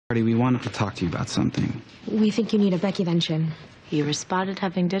Artie, we wanted to talk to you about something. We think you need a Becky vention. You were spotted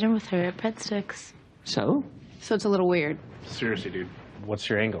having dinner with her at Breadsticks. So? So it's a little weird. Seriously, dude, what's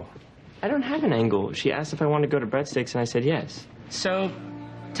your angle? I don't have an angle. She asked if I wanted to go to Breadsticks, and I said yes. So,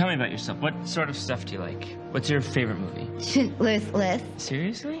 tell me about yourself. What sort of stuff do you like? What's your favorite movie? Schindler's List.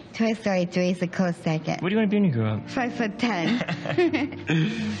 Seriously? Toy Story 3 is a close second. What do you want to be when you grow up?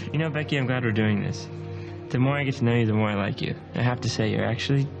 5'10". You know, Becky, I'm glad we're doing this. The more I get to know you, the more I like you. I have to say, you're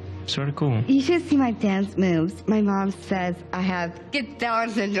actually sort of cool. You should see my dance moves. My mom says I have get Down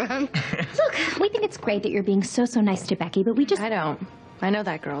syndrome. Look, we think it's great that you're being so nice to Becky, but we just... I don't. I know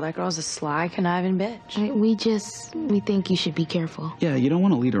that girl. That girl's a sly, conniving bitch. We think you should be careful. Yeah, you don't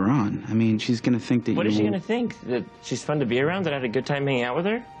want to lead her on. I mean, she's going to think that What is she going to think? That she's fun to be around? That I had a good time hanging out with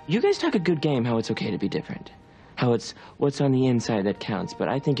her? You guys talk a good game how it's okay to be different. How it's what's on the inside that counts, but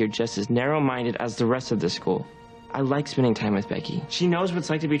I think you're just as narrow-minded as the rest of the school. I like spending time with Becky. She knows what it's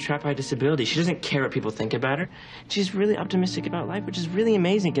like to be trapped by disability. She doesn't care what people think about her. She's really optimistic about life, which is really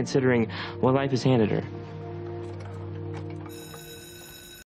amazing considering what life has handed her.